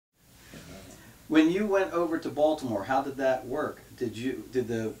When you went over to Baltimore, how did that work? Did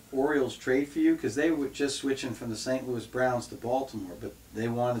the Orioles trade for you? Because they were just switching from the St. Louis Browns to Baltimore, but they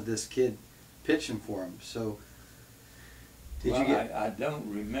wanted this kid pitching for them. So did you get? I don't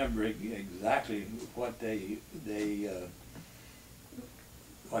remember exactly what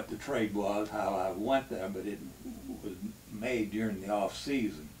what the trade was, how I went there, but it was made during the off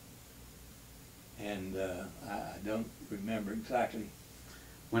season, and I don't remember exactly.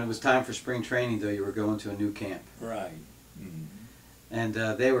 When it was time for spring training, though, you were going to a new camp. Right. Mm-hmm. And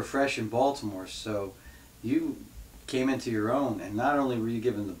they were fresh in Baltimore, so you came into your own. And not only were you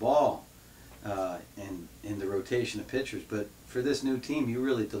given the ball in the rotation of pitchers, but for this new team, you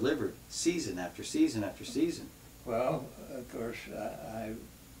really delivered season after season after season. Well, of course,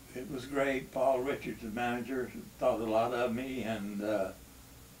 it was great. Paul Richards, the manager, thought a lot of me, and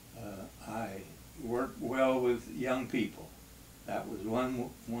I worked well with young people. That was one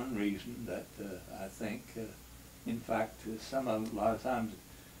reason that I think, in fact, a lot of times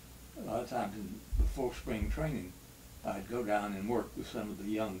before spring training, I'd go down and work with some of the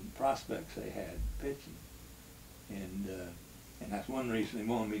young prospects they had pitching, and that's one reason they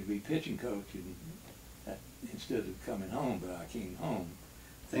wanted me to be pitching coach, instead of coming home. But I came home.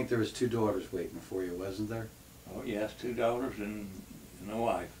 I think there was 2 daughters waiting for you, wasn't there? Oh yes, 2 daughters and a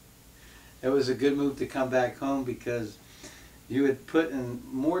wife. It was a good move to come back home because you had put in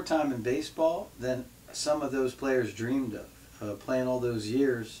more time in baseball than some of those players dreamed of, playing all those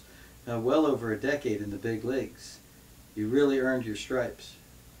years, well over a decade in the big leagues. You really earned your stripes.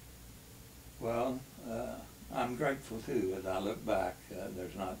 Well, I'm grateful too. As I look back,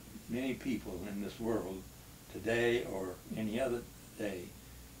 there's not many people in this world today or any other day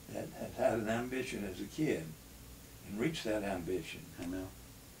that has had an ambition as a kid and reached that ambition. I know.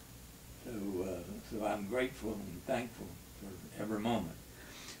 So I'm grateful and thankful for every moment.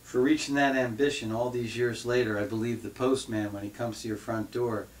 For reaching that ambition all these years later, I believe the postman, when he comes to your front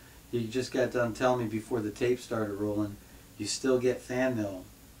door, you just got done telling me before the tape started rolling, you still get fan mail,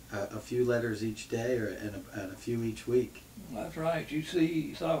 a few letters each day and a few each week. That's right.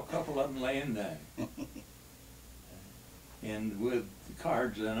 You saw a couple of them laying there. And with the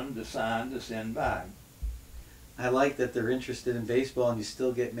cards in them to sign to send back. I like that they're interested in baseball and you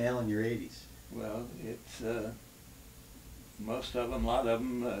still get mail in your 80s. Well, it's most of them, a lot of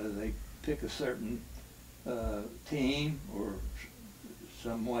them, they pick a certain team or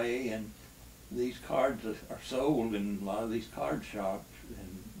some way, and these cards are sold in a lot of these card shops,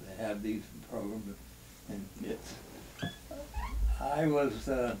 and they have these programs. And I was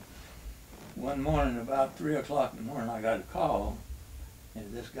one morning about 3 o'clock in the morning, I got a call,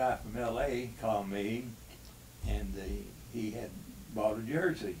 and this guy from L.A. called me, and he had bought a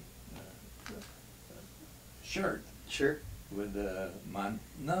jersey, shirt. Sure. With my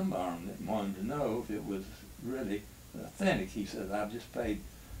number on it, and wanted to know if it was really authentic. He said, "I've just paid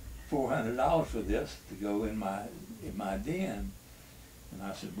 $400 for this to go in my den." And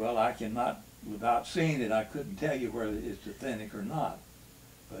I said, "Well, I cannot, without seeing it, I couldn't tell you whether it's authentic or not.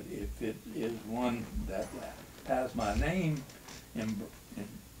 But if it is one that has my name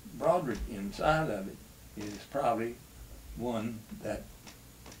embroidered inside of it, it is probably one that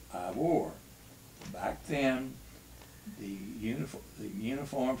I wore. Back then, the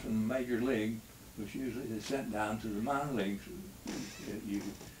uniform from the major league was usually sent down to the minor leagues.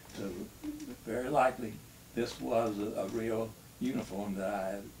 So very likely this was a real uniform that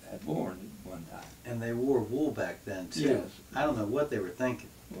I had worn at one time." And they wore wool back then too. Yes. I don't know what they were thinking.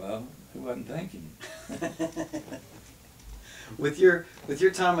 Well, I wasn't thinking. With your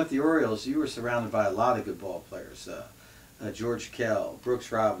time with the Orioles, you were surrounded by a lot of good ball players. George Kell,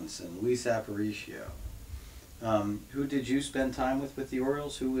 Brooks Robinson, Luis Aparicio. Who did you spend time with the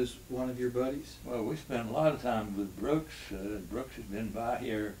Orioles? Who was one of your buddies? Well, we spent a lot of time with Brooks. Brooks has been by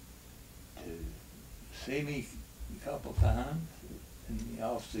here to see me a couple times in the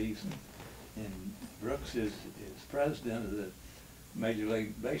off season, and Brooks is president of the Major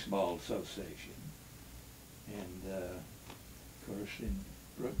League Baseball Association, and of course,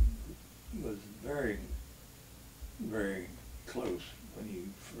 Brooks was very, very close when he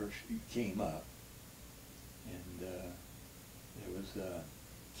first came up. And there was a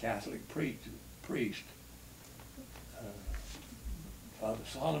Catholic priest, Father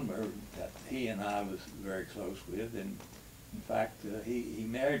Solenberg, that he and I was very close with, and in fact, he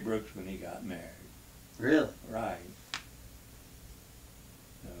married Brooks when he got married. Really? Right.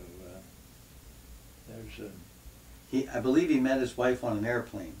 So there's a... I believe he met his wife on an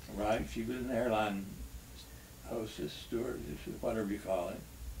airplane. Right, she was an airline hostess, stewardess, whatever you call it.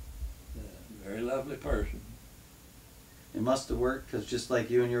 A very lovely person. It must have worked, because just like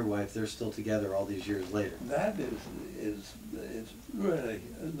you and your wife, they're still together all these years later. That is really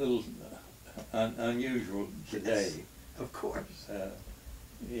a little unusual today. Yes, of course.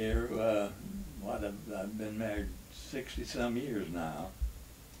 Here, I've been married 60-some years now.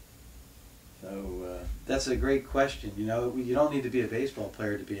 So that's a great question. You know, you don't need to be a baseball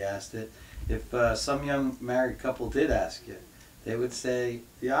player to be asked it. If some young married couple did ask you, they would say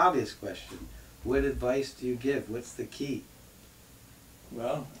the obvious question: what advice do you give? What's the key?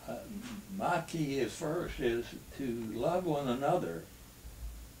 Well, my key is first is to love one another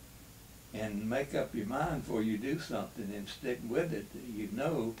and make up your mind before you do something and stick with it. You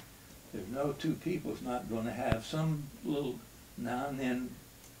know, there's no two people's not going to have some little, now and then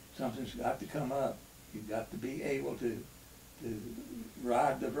something's got to come up. You've got to be able to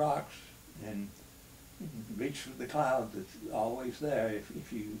ride the rocks and reach for the clouds. It's always there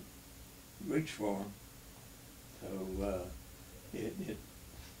if you reach for them. So it's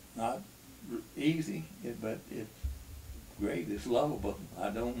not easy, but it's great. It's lovable. I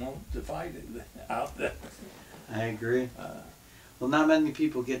don't want to fight it out there. I agree. Well, not many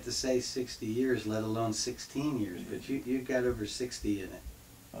people get to say 60 years, let alone 16 years, but you got over 60 in it.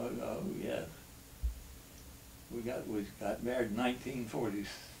 Oh yes. We got married in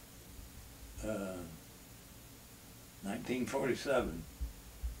 1947.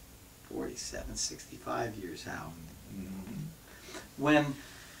 47, 65 years, Hal. Mm-hmm.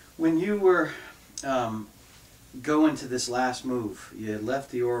 When you were going to this last move, you had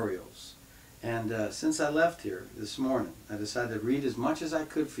left the Orioles. And since I left here this morning, I decided to read as much as I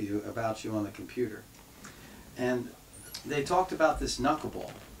could for you about you on the computer. And they talked about this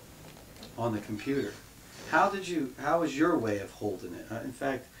knuckleball on the computer. How was your way of holding it? In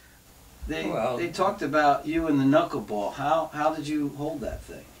fact, they talked about you and the knuckleball. How did you hold that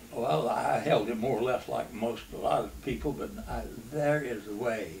thing? Well, I held it more or less like a lot of people, but there is a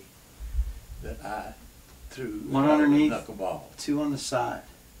way that I threw one underneath, the knuckleball. Two on the side.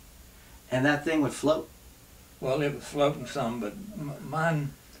 And that thing would float. Well, it was floating some, but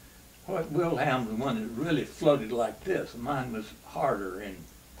mine, Wilhelm's the one that really floated like this. Mine was harder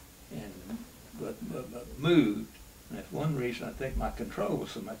but moved. And that's one reason I think my control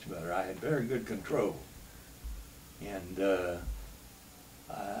was so much better. I had very good control. And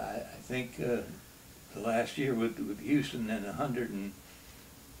I think the last year with Houston in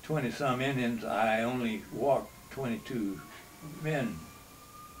 120-some innings, I only walked 22 men.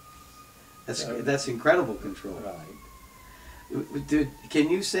 That's incredible control. Right. Can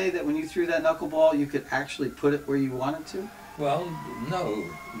you say that when you threw that knuckleball, you could actually put it where you wanted to? Well, no,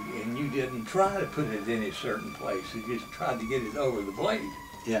 and you didn't try to put it in a certain place. You just tried to get it over the plate.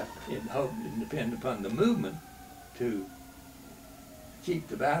 Yeah. And hope and depend upon the movement to keep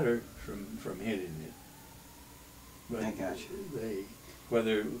the batter from hitting it. But I got you.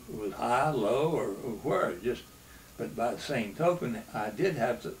 Whether it was high, low, or where, but by the same token, I did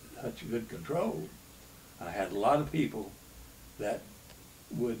have such good control. I had a lot of people that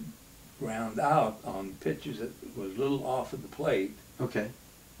would ground out on pitches that was a little off of the plate. Okay.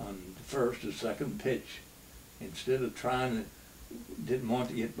 On the first or second pitch, instead of didn't want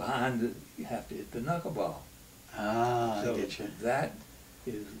to get behind you have to hit the knuckleball. Ah, so I get you. That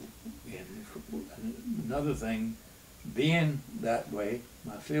is another thing. Being that way,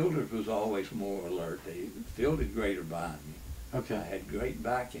 my fielders was always more alert. They fielded greater behind me. Okay. I had great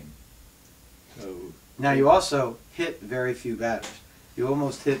backing. So now you also hit very few batters. You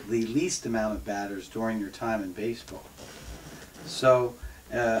almost hit the least amount of batters during your time in baseball. So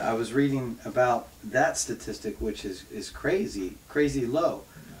I was reading about that statistic, which is crazy low.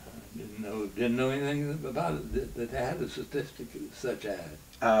 Didn't know anything about it that had a statistic such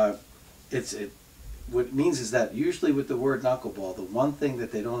as. What it means is that usually with the word knuckleball, the one thing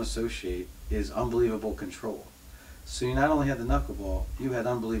that they don't associate is unbelievable control. So you not only had the knuckleball, you had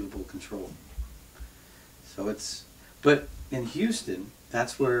unbelievable control. So but in Houston,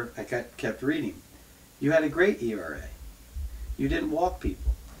 that's where I kept reading. You had a great ERA. You didn't walk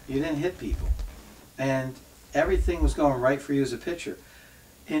people. You didn't hit people. And everything was going right for you as a pitcher.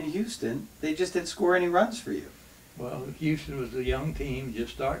 In Houston, they just didn't score any runs for you. Well, Houston was a young team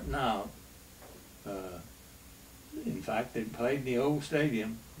just starting out. In fact, they played in the old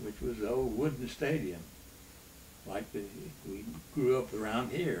stadium, which was the old wooden stadium, like we grew up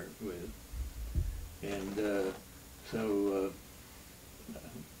around here with. And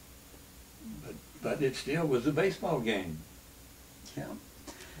but it still was a baseball game. Yeah.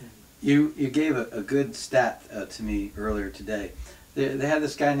 You gave a good stat to me earlier today. They had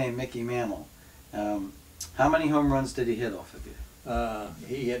this guy named Mickey Mantle. How many home runs did he hit off of you?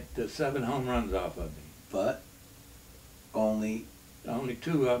 He hit 7 home runs off of me. But Only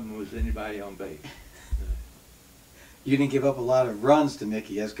two of them was anybody on base. you didn't give up a lot of runs to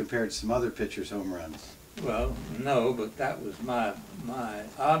Mickey as compared to some other pitchers' home runs. Well, no, but that was my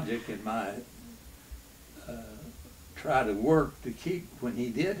object and my try to work to keep, when he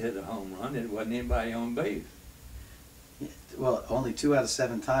did hit a home run, it wasn't anybody on base. Well, only 2 out of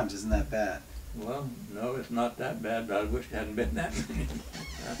 7 times isn't that bad. Well, no, it's not that bad, but I wish it hadn't been that many.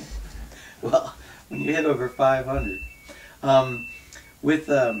 Well, when you hit over 500. With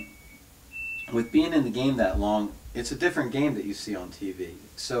being in the game that long, it's a different game that you see on TV.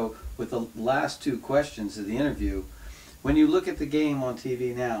 So with the last 2 questions of the interview, when you look at the game on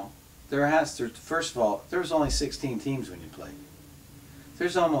TV now, first of all, there's only 16 teams when you play.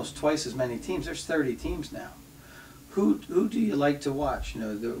 There's almost twice as many teams. There's 30 teams now. Who do you like to watch? You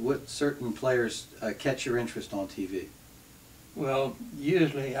know, what certain players catch your interest on TV? Well,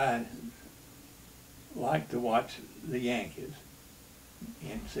 usually I like to watch the Yankees.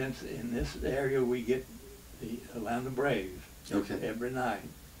 And since in this area we get the Atlanta Braves every night.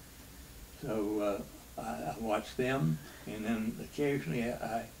 So I watch them, and then occasionally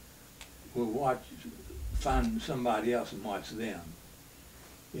I will find somebody else and watch them.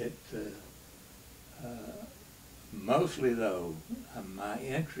 Mostly though, my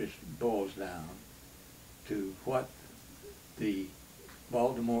interest boils down to what the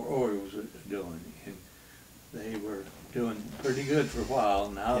Baltimore Orioles are doing. And they were doing pretty good for a while.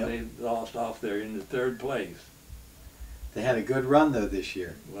 Now they've lost off there into 3rd place. They had a good run though this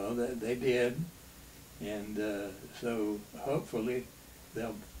year. Well, they did, and so hopefully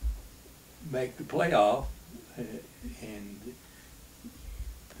they'll make the playoff. And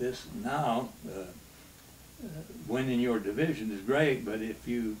this now, winning your division is great, but if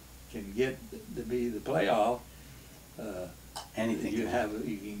you can get to be the playoff, anything you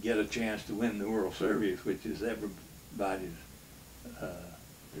can get a chance to win the World Series, which is everybody's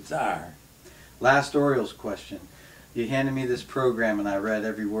desire. Last Orioles question. You handed me this program and I read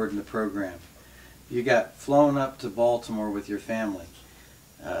every word in the program. You got flown up to Baltimore with your family.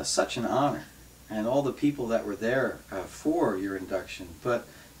 Such an honor. And all the people that were there for your induction. But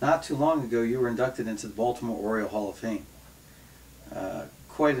not too long ago you were inducted into the Baltimore Orioles Hall of Fame.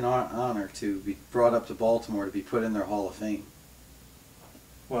 Quite an honor to be brought up to Baltimore to be put in their Hall of Fame.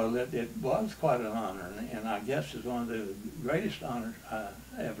 Well, it was quite an honor, and I guess it's one of the greatest honors I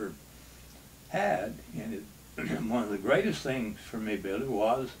ever had. And one of the greatest things for me, Billy,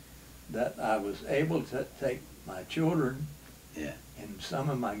 was that I was able to take my children and some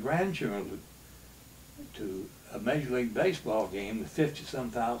of my grandchildren to a Major League Baseball game with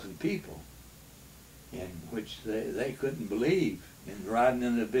 50-some thousand people, in which they couldn't believe, and riding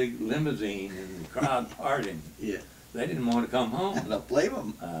in a big limousine and the crowd partying. They didn't want to come home. I don't blame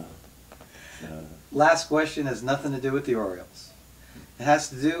them. Last question has nothing to do with the Orioles. It has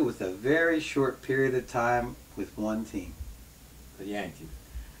to do with a very short period of time with one team. The Yankees.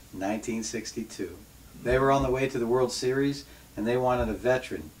 1962. They were on the way to the World Series, and they wanted a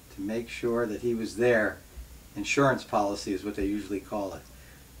veteran to make sure that he was there. Insurance policy is what they usually call it.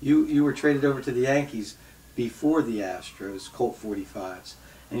 You were traded over to the Yankees before the Astros, Colt 45s,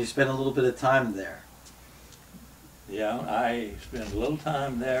 and you spent a little bit of time there. Yeah, I spent a little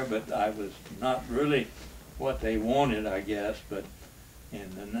time there, but I was not really what they wanted, I guess. But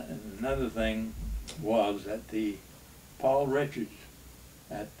another thing was that Paul Richards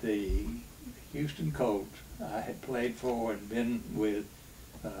at the Houston Colts, I had played for and been with.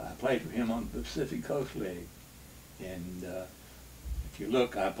 I played for him on the Pacific Coast League, and if you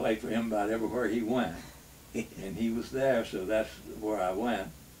look, I played for him about everywhere he went, and he was there, so that's where I went.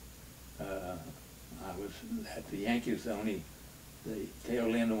 I was at the Yankees only the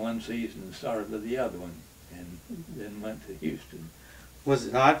tail end of one season and started with the other one, and then went to Houston. Was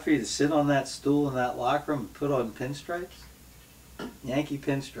it odd for you to sit on that stool in that locker room and put on pinstripes? Yankee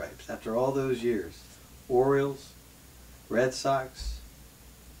pinstripes after all those years. Orioles, Red Sox.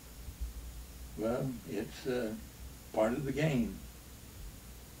 Well, it's part of the game.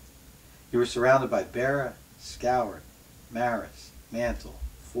 You were surrounded by Berra, Skowron, Maris, Mantle,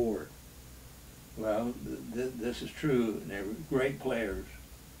 Ford. Well, this is true. They were great players.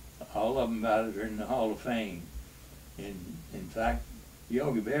 All of them are in the Hall of Fame. In fact,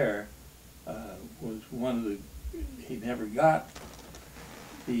 Yogi Berra was one of the. He never got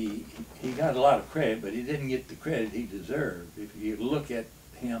he got a lot of credit, but he didn't get the credit he deserved. If you look at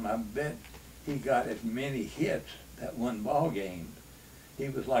him, I bet he got as many hits that one ball game. He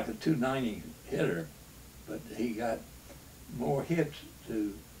was like a .290 hitter, but he got more hits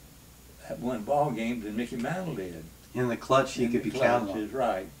to that one ball game than Mickey Mantle did. In the clutch, he could be counted on. Is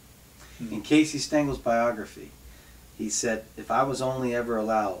right. In Casey Stengel's biography, He said, if I was only ever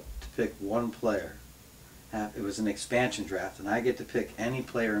allowed to pick one player, it was an expansion draft, and I get to pick any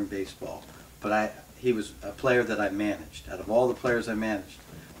player in baseball, but he was a player that I managed. Out of all the players I managed,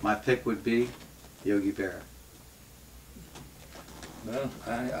 my pick would be Yogi Berra. Well,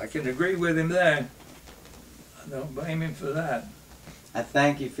 I can agree with him there. I don't blame him for that. I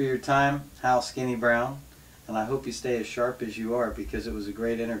thank you for your time, Hal Skinny Brown, and I hope you stay as sharp as you are, because it was a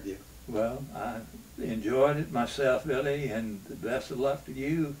great interview. Well, I enjoyed it myself, Billy, and the best of luck to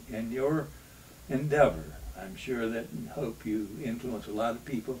you in your endeavor. I'm sure that and hope you influence a lot of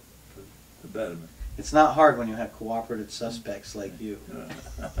people for the betterment. It's not hard when you have cooperative suspects like you.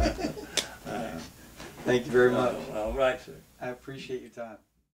 Thank you very much. All right, sir. I appreciate your time.